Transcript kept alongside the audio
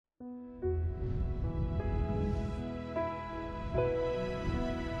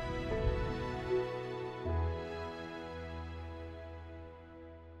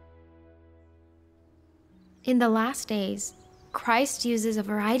In the last days, Christ uses a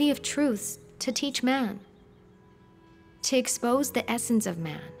variety of truths to teach man, to expose the essence of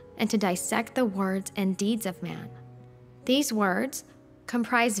man, and to dissect the words and deeds of man. These words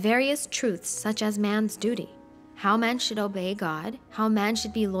comprise various truths such as man's duty, how man should obey God, how man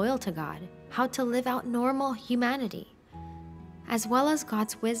should be loyal to God, how to live out normal humanity, as well as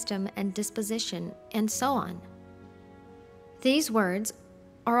God's wisdom and disposition, and so on. These words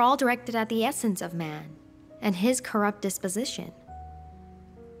are all directed at the essence of man and his corrupt disposition.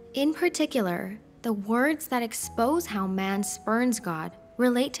 In particular, the words that expose how man spurns God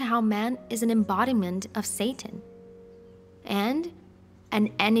relate to how man is an embodiment of Satan and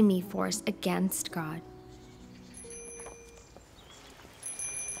an enemy force against God.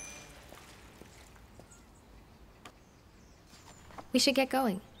 We should get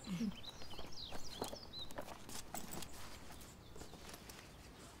going.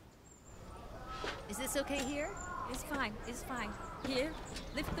 Is this okay here? It's fine, it's fine. Here,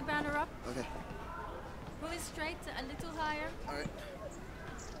 lift the banner up. Okay. Pull it straight a little higher. All right.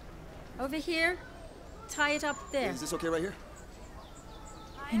 Over here, tie it up there. Is this okay right here?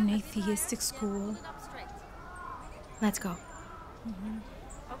 An atheistic school. Pull it up straight. Let's go.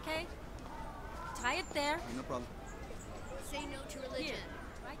 Okay, tie it there. No problem. Say no to religion. Here,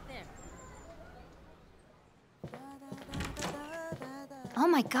 right there. Oh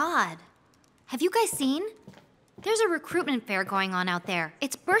my god. Have you guys seen? There's a recruitment fair going on out there.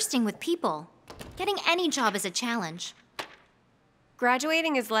 It's bursting with people. Getting any job is a challenge.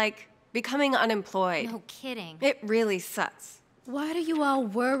 Graduating is like becoming unemployed. No kidding. It really sucks. Why do you all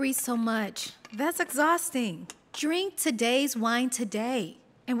worry so much? That's exhausting. Drink today's wine today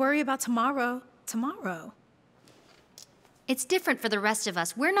and worry about tomorrow. It's different for the rest of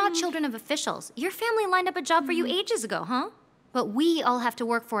us. We're not children of officials. Your family lined up a job for you ages ago, huh? But we all have to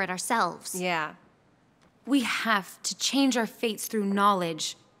work for it ourselves. Yeah. We have to change our fates through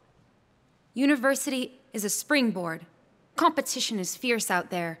knowledge. University is a springboard. Competition is fierce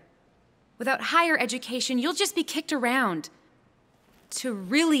out there. Without higher education, you'll just be kicked around. To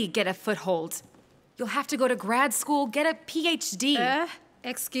really get a foothold, you'll have to go to grad school, get a PhD.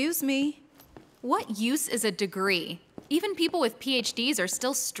 Excuse me. What use is a degree? Even people with PhDs are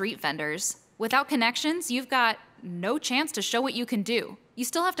still street vendors. Without connections, you've got no chance to show what you can do. You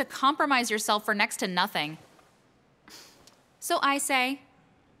still have to compromise yourself for next to nothing. So I say,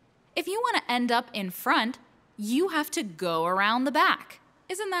 if you want to end up in front, you have to go around the back.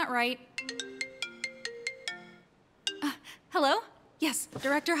 Isn't that right? Hello? Yes,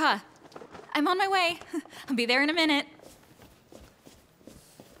 Director Huh. I'm on my way. I'll be there in a minute.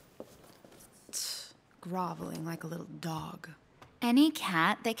 Groveling like a little dog. Any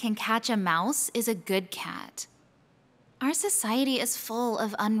cat that can catch a mouse is a good cat. Our society is full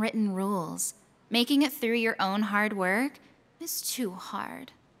of unwritten rules. Making it through your own hard work is too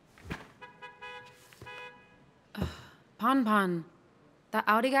hard. Pon, that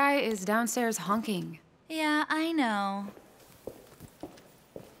Audi guy is downstairs honking. Yeah, I know.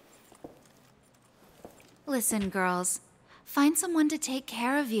 Listen, girls, find someone to take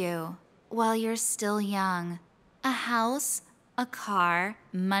care of you while you're still young. A house, a car,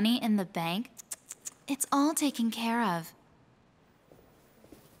 money in the bank, it's all taken care of.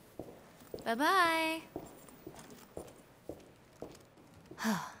 Bye-bye.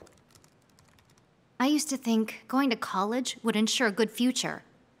 I used to think going to college would ensure a good future,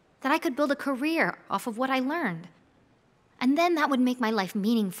 that I could build a career off of what I learned. And then that would make my life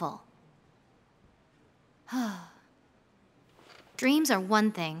meaningful. Dreams are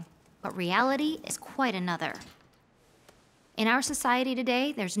one thing, but reality is quite another. In our society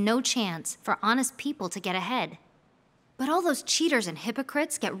today, there's no chance for honest people to get ahead. But all those cheaters and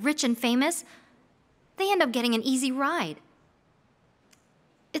hypocrites get rich and famous, they end up getting an easy ride.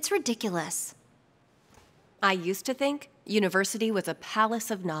 It's ridiculous. I used to think university was a palace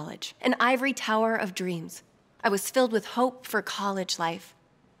of knowledge, an ivory tower of dreams. I was filled with hope for college life.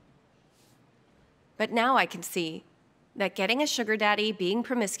 But now I can see that getting a sugar daddy, being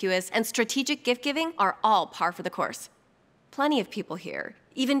promiscuous, and strategic gift-giving are all par for the course. Plenty of people here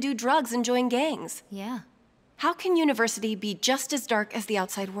even do drugs and join gangs. Yeah. How can university be just as dark as the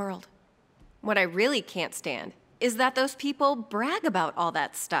outside world? What I really can't stand is that those people brag about all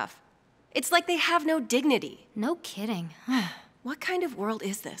that stuff. It's like they have no dignity. No kidding. What kind of world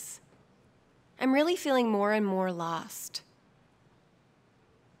is this? I'm really feeling more and more lost.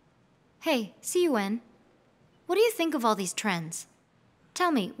 Hey, Siyuan, what do you think of all these trends?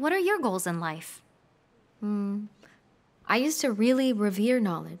 Tell me, what are your goals in life? I used to really revere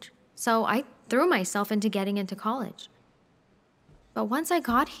knowledge, so I threw myself into getting into college. But once I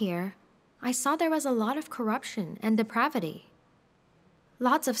got here, I saw there was a lot of corruption and depravity.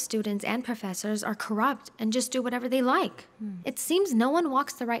 Lots of students and professors are corrupt and just do whatever they like. It seems no one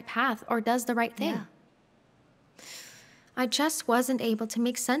walks the right path or does the right thing. Yeah. I just wasn't able to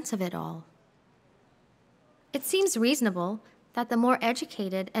make sense of it all. It seems reasonable that the more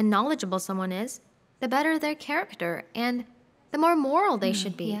educated and knowledgeable someone is, the better their character and the more moral they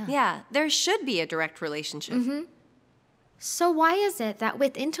should be. yeah. Yeah, there should be a direct relationship. So why is it that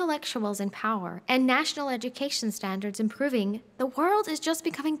with intellectuals in power and national education standards improving, the world is just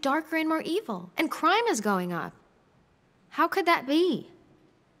becoming darker and more evil, and crime is going up? How could that be?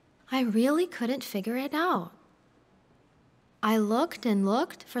 I really couldn't figure it out. I looked and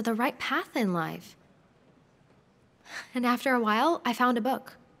looked for the right path in life. And after a while, I found a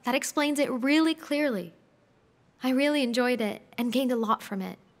book that explains it really clearly. I really enjoyed it and gained a lot from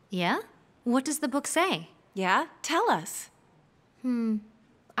it. Yeah? What does the book say? Yeah? Tell us.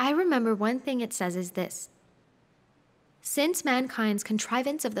 I remember one thing it says is this. Since mankind's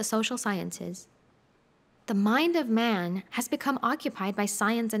contrivance of the social sciences, the mind of man has become occupied by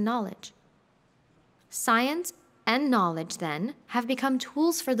science and knowledge. Science and knowledge, then, have become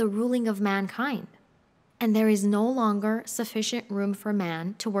tools for the ruling of mankind, and there is no longer sufficient room for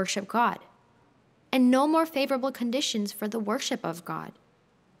man to worship God, and no more favorable conditions for the worship of God.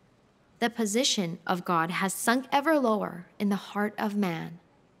 The position of God has sunk ever lower in the heart of man.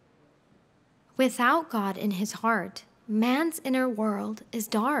 Without God in his heart, man's inner world is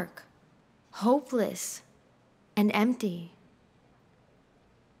dark, hopeless, and empty.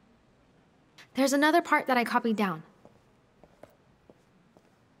 There's another part that I copied down.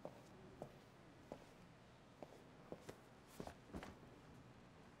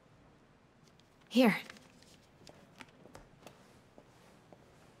 Here.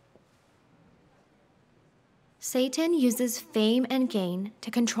 Satan uses fame and gain to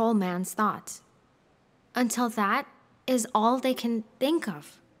control man's thoughts, until that is all they can think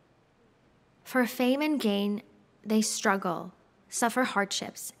of. For fame and gain, they struggle, suffer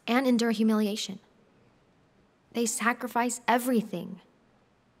hardships, and endure humiliation. They sacrifice everything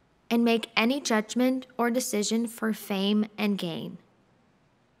and make any judgment or decision for fame and gain.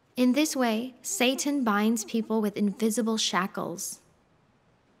 In this way, Satan binds people with invisible shackles,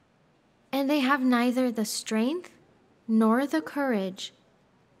 and they have neither the strength nor the courage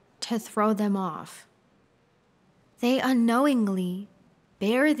to throw them off. They unknowingly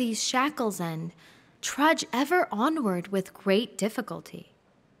bear these shackles and trudge ever onward with great difficulty.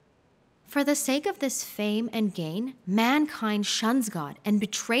 For the sake of this fame and gain, mankind shuns God and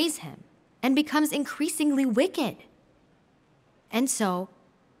betrays him and becomes increasingly wicked. And so,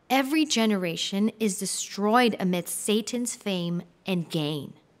 every generation is destroyed amidst Satan's fame and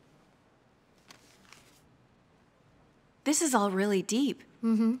gain. This is all really deep.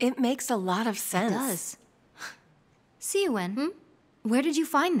 It makes a lot of sense. It does. Siyuan, where did you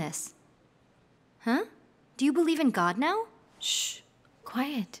find this? Huh? Do you believe in God now? Shh,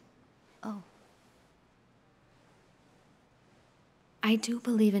 quiet. Oh. I do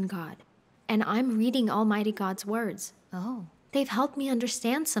believe in God, and I'm reading Almighty God's words. Oh. They've helped me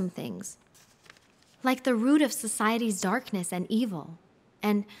understand some things, like the root of society's darkness and evil,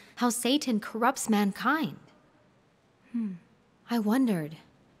 and how Satan corrupts mankind. I wondered,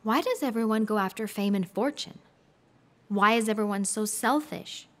 why does everyone go after fame and fortune? Why is everyone so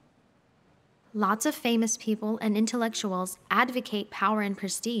selfish? Lots of famous people and intellectuals advocate power and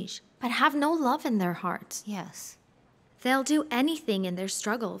prestige, but have no love in their hearts. Yes. They'll do anything in their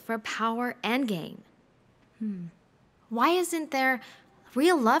struggle for power and gain. Why isn't there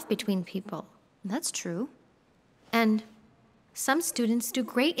real love between people? That's true. And some students do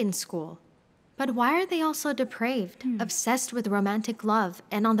great in school, but why are they all so depraved, obsessed with romantic love,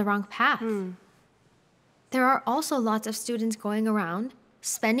 and on the wrong path? There are also lots of students going around,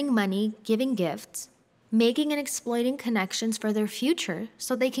 spending money, giving gifts, making and exploiting connections for their future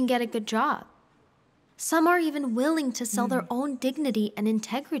so they can get a good job. Some are even willing to sell their own dignity and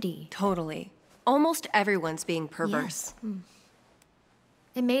integrity. Totally. Almost everyone's being perverse.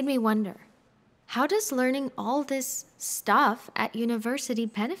 It made me wonder, how does learning all this stuff at university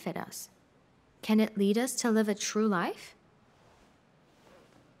benefit us? Can it lead us to live a true life?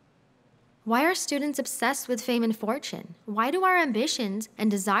 Why are students obsessed with fame and fortune? Why do our ambitions and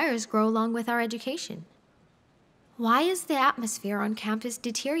desires grow along with our education? Why is the atmosphere on campus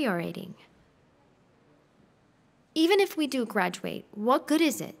deteriorating? Even if we do graduate, what good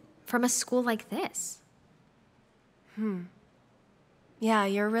is it from a school like this? Yeah,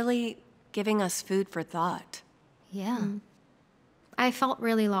 you're really giving us food for thought. Yeah. I felt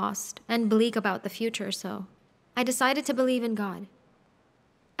really lost and bleak about the future, so I decided to believe in God.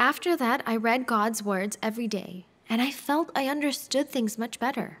 After that, I read God's words every day, and I felt I understood things much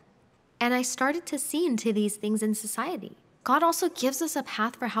better. And I started to see into these things in society. God also gives us a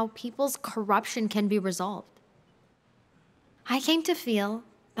path for how people's corruption can be resolved. I came to feel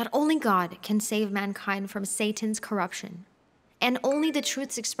that only God can save mankind from Satan's corruption, and only the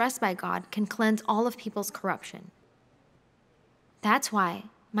truths expressed by God can cleanse all of people's corruption. That's why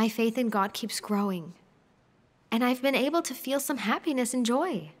my faith in God keeps growing, and I've been able to feel some happiness and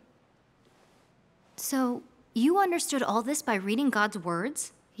joy. So, you understood all this by reading God's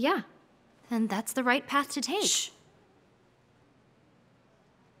words? Yeah. Then that's the right path to take. Shh.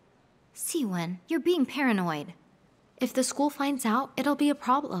 Siyuan, you're being paranoid. If the school finds out, it'll be a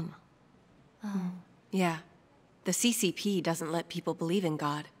problem. Yeah. The CCP doesn't let people believe in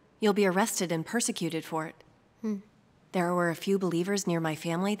God. You'll be arrested and persecuted for it. There were a few believers near my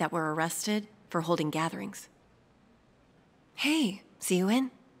family that were arrested for holding gatherings. Hey,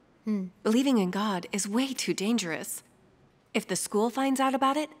 Siyuan. Believing in God is way too dangerous. If the school finds out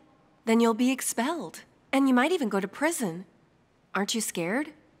about it, then you'll be expelled. And you might even go to prison. Aren't you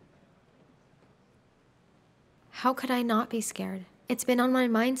scared? How could I not be scared? It's been on my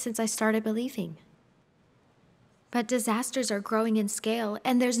mind since I started believing. But disasters are growing in scale,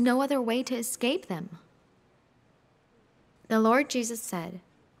 and there's no other way to escape them. The Lord Jesus said,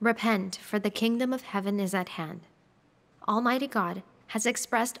 "Repent, for the kingdom of heaven is at hand." Almighty God has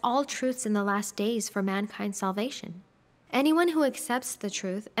expressed all truths in the last days for mankind's salvation. Anyone who accepts the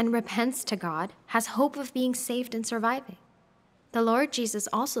truth and repents to God has hope of being saved and surviving. The Lord Jesus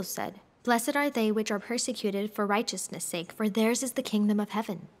also said, "Blessed are they which are persecuted for righteousness' sake, for theirs is the kingdom of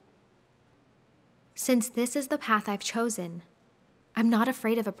heaven." Since this is the path I've chosen, I'm not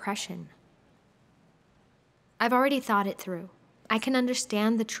afraid of oppression. I've already thought it through. I can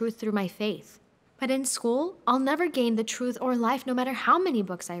understand the truth through my faith. But in school, I'll never gain the truth or life no matter how many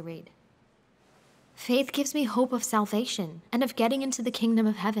books I read. Faith gives me hope of salvation and of getting into the kingdom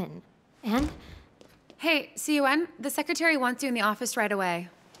of heaven. And, Hey, Siyuan, the secretary wants you in the office right away.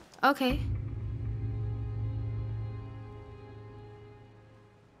 okay.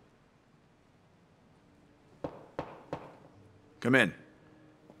 Come in.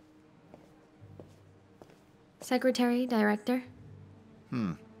 Secretary, Director.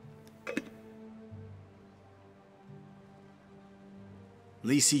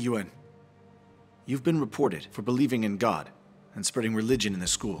 Lee Siyuan, you've been reported for believing in God and spreading religion in the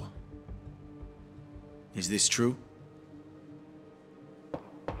school. Is this true?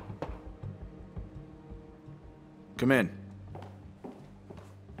 Come in.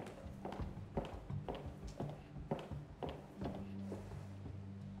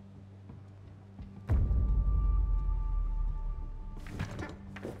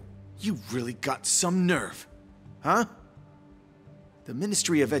 You really got some nerve, huh? The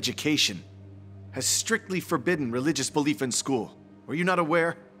Ministry of Education has strictly forbidden religious belief in school. Were you not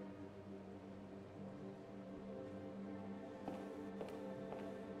aware?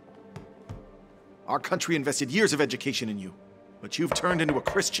 Our country invested years of education in you, but you've turned into a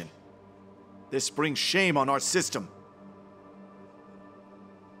Christian. This brings shame on our system.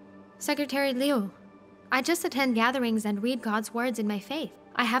 Secretary Liu, I just attend gatherings and read God's words in my faith.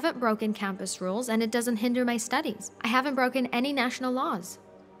 I haven't broken campus rules, and it doesn't hinder my studies. I haven't broken any national laws.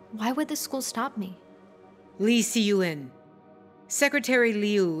 Why would the school stop me? Lee Siyuan, Secretary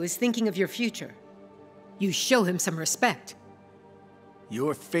Liu is thinking of your future. You show him some respect.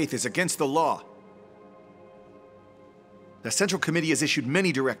 Your faith is against the law. The Central Committee has issued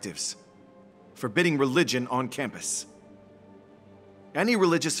many directives forbidding religion on campus. Any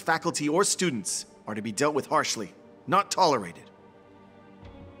religious faculty or students are to be dealt with harshly, not tolerated.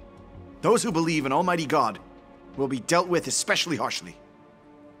 Those who believe in Almighty God will be dealt with especially harshly.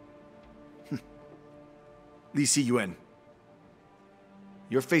 Lee Siyuan,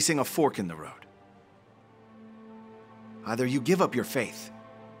 you're facing a fork in the road. Either you give up your faith,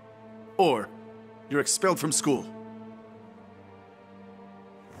 or you're expelled from school.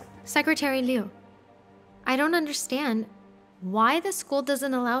 Secretary Liu, I don't understand why the school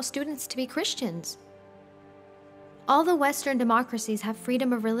doesn't allow students to be Christians. All the Western democracies have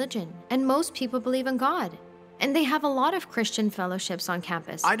freedom of religion, and most people believe in God. And they have a lot of Christian fellowships on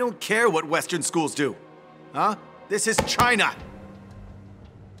campus. I don't care what Western schools do. Huh? This is China.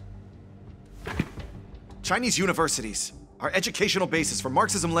 Chinese universities are educational bases for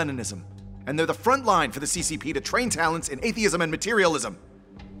Marxism-Leninism, and they're the front line for the CCP to train talents in atheism and materialism.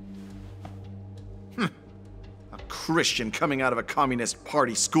 A Christian coming out of a Communist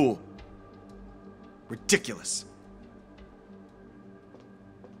Party school. Ridiculous.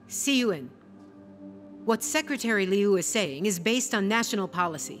 Siyuan, What Secretary Liu is saying is based on national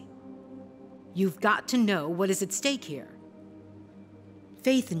policy. You've got to know what is at stake here.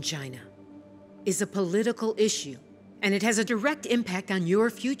 Faith in China is a political issue, and it has a direct impact on your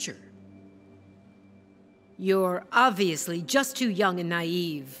future. You're obviously just too young and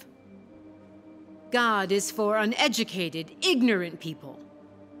naive. God is for uneducated, ignorant people.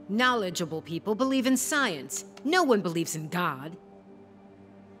 Knowledgeable people believe in science. No one believes in God.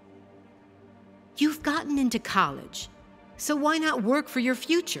 You've gotten into college, so why not work for your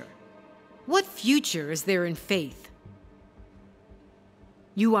future? What future is there in faith?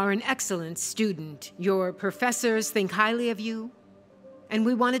 You are an excellent student. Your professors think highly of you, and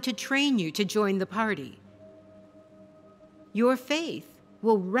we wanted to train you to join the party. Your faith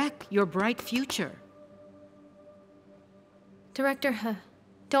will wreck your bright future. Director He,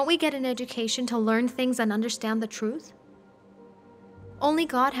 don't we get an education to learn things and understand the truth? Only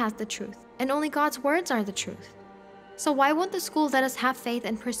God has the truth, and only God's words are the truth. So why won't the school let us have faith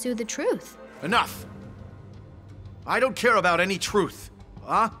and pursue the truth? Enough! I don't care about any truth.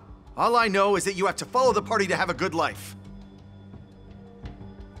 Huh? All I know is that you have to follow the party to have a good life.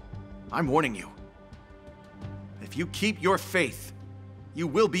 I'm warning you. If you keep your faith, you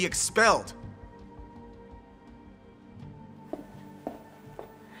will be expelled.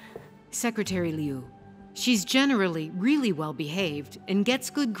 Secretary Liu, she's generally really well behaved and gets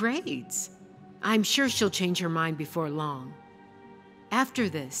good grades. I'm sure she'll change her mind before long. After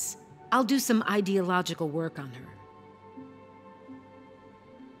this, I'll do some ideological work on her.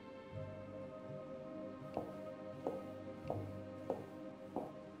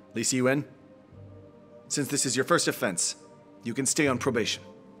 Siyuan, since this is your first offense, you can stay on probation.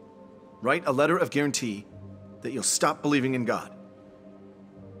 Write a letter of guarantee that you'll stop believing in God.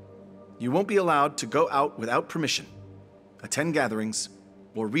 You won't be allowed to go out without permission, attend gatherings,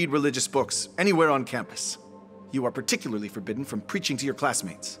 or read religious books anywhere on campus. You are particularly forbidden from preaching to your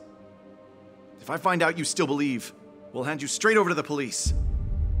classmates. If I find out you still believe, we'll hand you straight over to the police.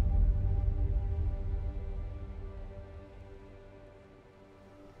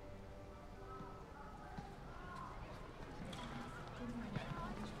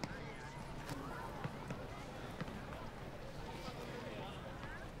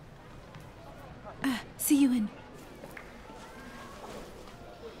 Siyuan.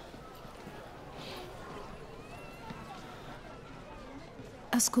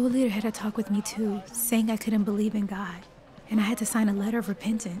 A school leader had a talk with me too, saying I couldn't believe in God, and I had to sign a letter of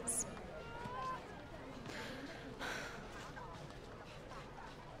repentance.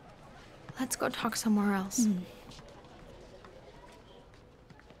 Let's go talk somewhere else.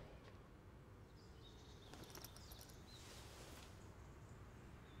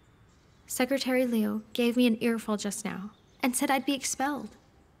 Secretary Liu gave me an earful just now and said I'd be expelled.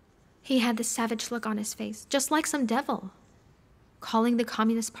 He had this savage look on his face, just like some devil. Calling the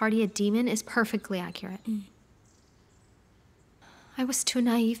Communist Party a demon is perfectly accurate. I was too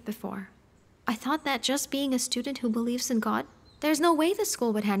naive before. I thought that just being a student who believes in God, there's no way the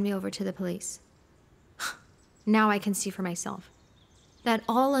school would hand me over to the police. Now I can see for myself that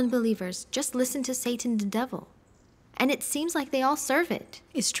all unbelievers just listen to Satan the devil, and it seems like they all serve it.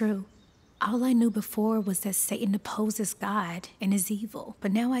 It's true. All I knew before was that Satan opposes God and is evil,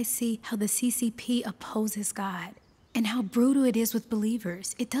 but now I see how the CCP opposes God and how brutal it is with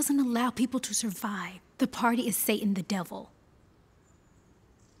believers. It doesn't allow people to survive. The party is Satan the devil.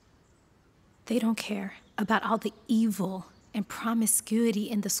 They don't care about all the evil and promiscuity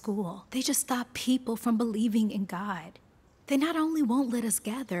in the school. They just stop people from believing in God. They not only won't let us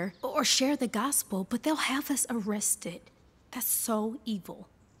gather or share the gospel, but they'll have us arrested. That's so evil.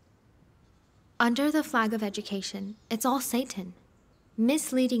 Under the flag of education, it's all Satan,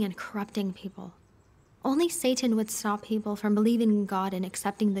 misleading and corrupting people. Only Satan would stop people from believing in God and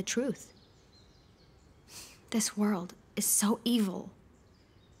accepting the truth. This world is so evil.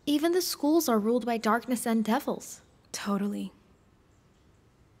 Even the schools are ruled by darkness and devils. Totally.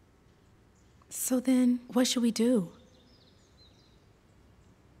 So then, what should we do?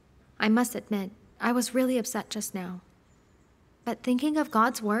 I must admit, I was really upset just now. But thinking of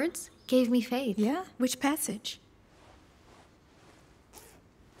God's words gave me faith. Yeah? Which passage?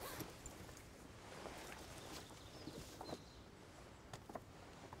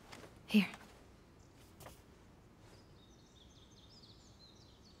 Here.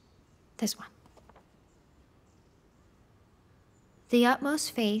 This one. The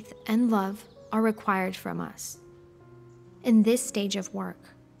utmost faith and love are required from us in this stage of work.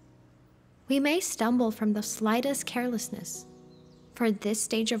 We may stumble from the slightest carelessness, for this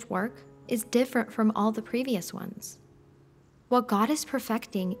stage of work is different from all the previous ones. What God is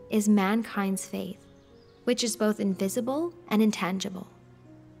perfecting is mankind's faith, which is both invisible and intangible.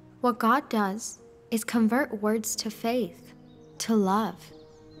 What God does is convert words to faith, to love,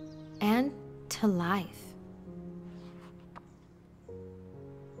 and to life.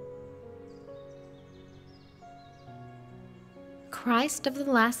 Christ of the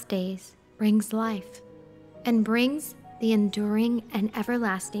last days brings life and brings the enduring and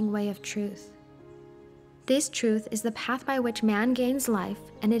everlasting way of truth. This truth is the path by which man gains life,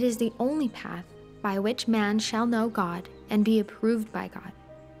 and it is the only path by which man shall know God and be approved by God.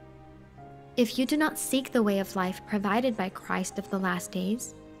 If you do not seek the way of life provided by Christ of the last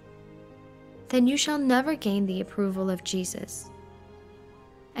days, then you shall never gain the approval of Jesus,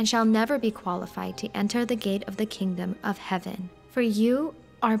 and shall never be qualified to enter the gate of the kingdom of heaven, for you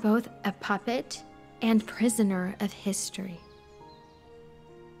are both a puppet and prisoner of history.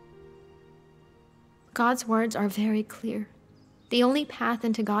 God's words are very clear. The only path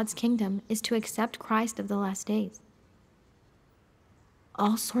into God's kingdom is to accept Christ of the last days.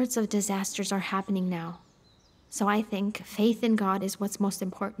 All sorts of disasters are happening now, so I think faith in God is what's most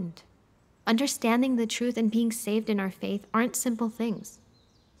important. Understanding the truth and being saved in our faith aren't simple things.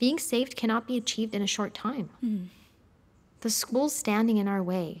 Being saved cannot be achieved in a short time. The school's standing in our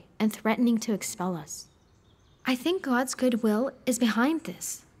way and threatening to expel us. I think God's goodwill is behind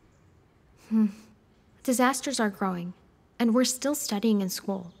this. Disasters are growing, and we're still studying in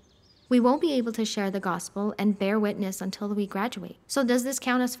school. We won't be able to share the gospel and bear witness until we graduate. So does this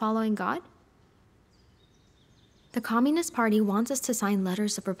count as following God? The Communist Party wants us to sign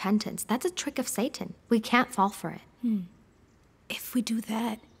letters of repentance. That's a trick of Satan. We can't fall for it. If we do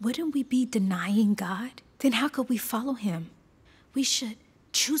that, wouldn't we be denying God? Then how could we follow him? We should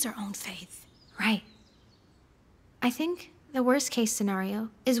choose our own faith. Right. I think the worst case scenario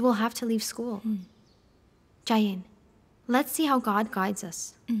is we'll have to leave school. Jayin, let's see how God guides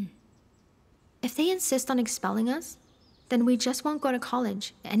us. If they insist on expelling us, then we just won't go to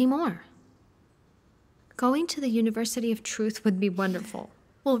college anymore. Going to the University of Truth would be wonderful.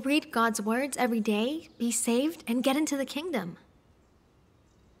 We'll read God's words every day, be saved, and get into the kingdom.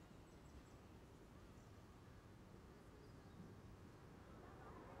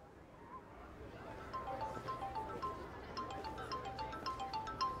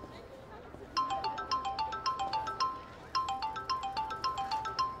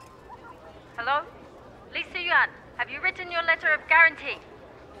 Hello? Lee Siyuan, have you written your letter of guarantee?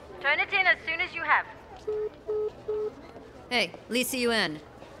 Turn it in as soon as you have. Hey, Lee Siyuan.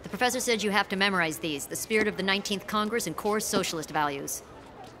 The professor said you have to memorize these, the spirit of the 19th Congress and core socialist values.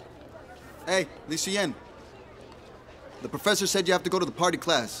 Hey, Lee Siyuan. The professor said you have to go to the party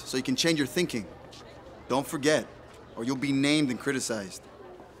class so you can change your thinking. Don't forget, or you'll be named and criticized.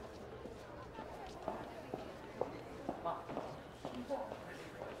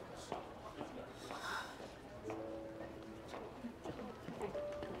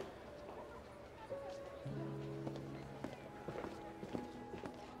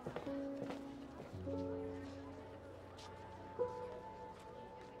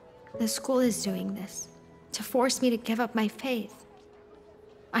 The school is doing this to force me to give up my faith.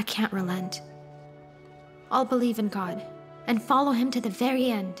 I can't relent. I'll believe in God and follow him to the very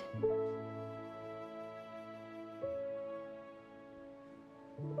end.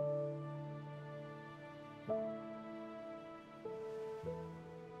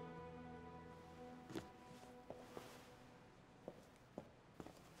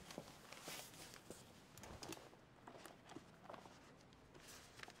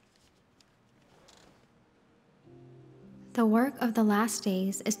 The work of the last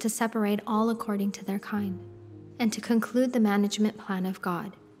days is to separate all according to their kind, and to conclude the management plan of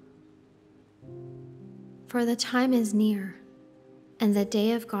God. For the time is near, and the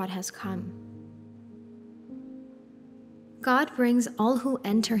day of God has come. God brings all who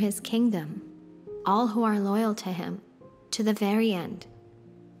enter his kingdom, all who are loyal to him, to the very end,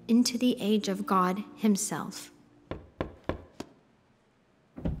 into the age of God himself.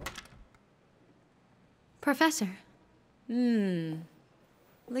 Professor. Lee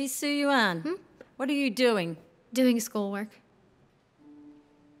Siyuan, what are you doing? Doing schoolwork.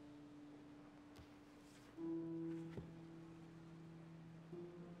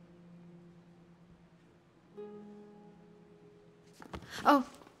 Oh,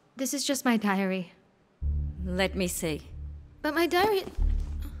 this is just my diary. Let me see. But my diary...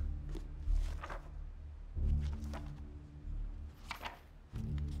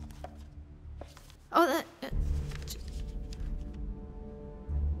 Oh, that...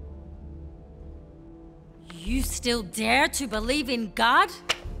 You still dare to believe in God?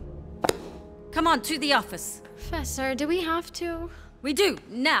 Come on, to the office. Professor, do we have to? We do,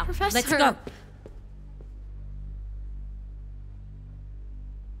 now. Professor. Let's go.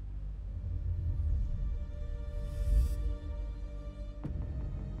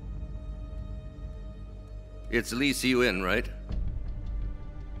 It's Lee Siyuan, right?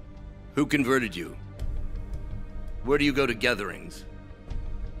 Who converted you? Where do you go to gatherings?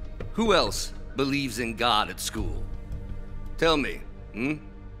 Who else believes in God at school? Tell me,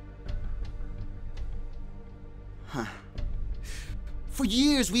 For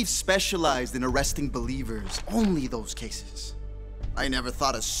years, we've specialized in arresting believers. Only those cases. I never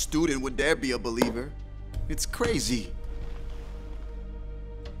thought a student would dare be a believer. It's crazy.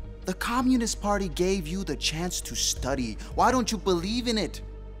 The Communist Party gave you the chance to study. Why don't you believe in it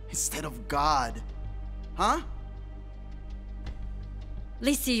instead of God? Huh?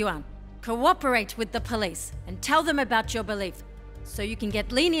 Lee Siyuan, cooperate with the police and tell them about your belief so you can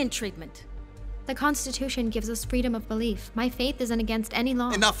get lenient treatment. The Constitution gives us freedom of belief. My faith isn't against any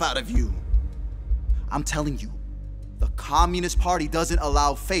law. Enough out of you. I'm telling you, the Communist Party doesn't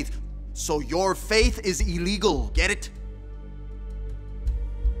allow faith, so your faith is illegal. Get it?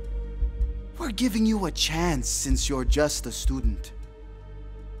 We're giving you a chance since you're just a student.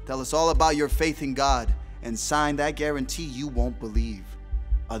 Tell us all about your faith in God and sign that guarantee you won't believe.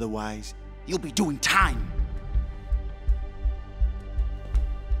 Otherwise, you'll be doing time.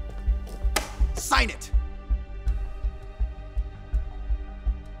 Sign it!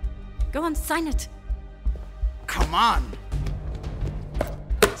 Go on, sign it. Come on!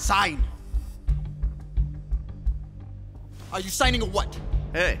 Sign! Are you signing a what?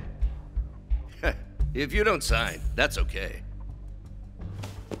 Hey. If you don't sign, that's okay.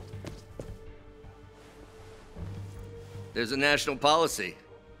 There's a national policy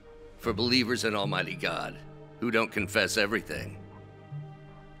for believers in Almighty God who don't confess everything.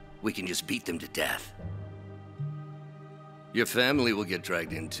 We can just beat them to death. Your family will get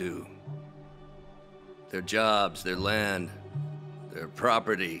dragged in too. Their jobs, their land, their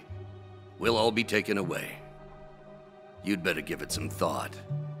property will all be taken away. You'd better give it some thought.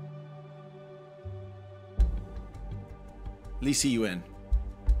 Lee Siyuan,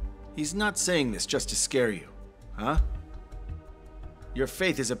 he's not saying this just to scare you, huh? Your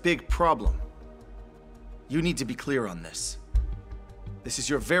faith is a big problem. You need to be clear on this. This is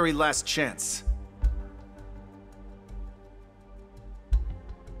your very last chance.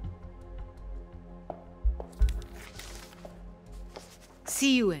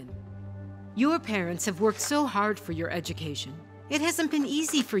 Siyuan, your parents have worked so hard for your education. It hasn't been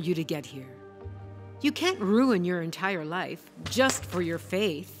easy for you to get here. You can't ruin your entire life just for your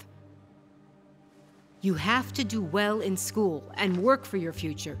faith. You have to do well in school and work for your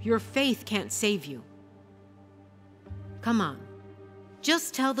future. Your faith can't save you. Come on.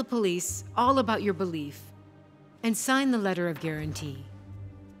 Just tell the police all about your belief and sign the letter of guarantee.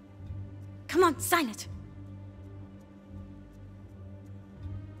 Come on, sign it.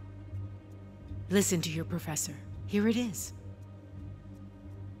 Listen to your professor. Here it is.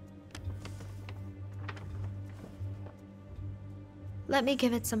 Let me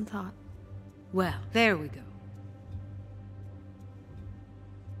give it some thought. Well, there we go.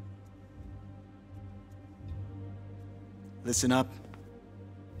 Listen up.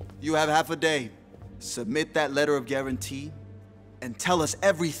 You have half a day. Submit that letter of guarantee and tell us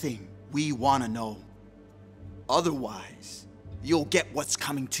everything we want to know. Otherwise, you'll get what's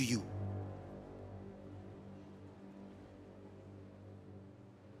coming to you.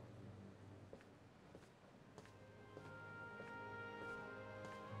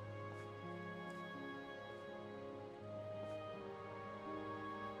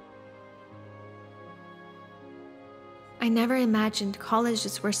 I never imagined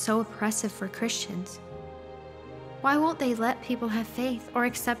colleges were so oppressive for Christians. Why won't they let people have faith or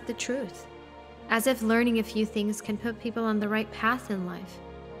accept the truth? As if learning a few things can put people on the right path in life.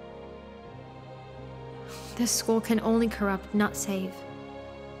 This school can only corrupt, not save.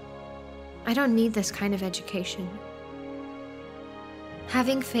 I don't need this kind of education.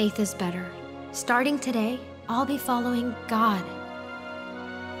 Having faith is better. Starting today, I'll be following God.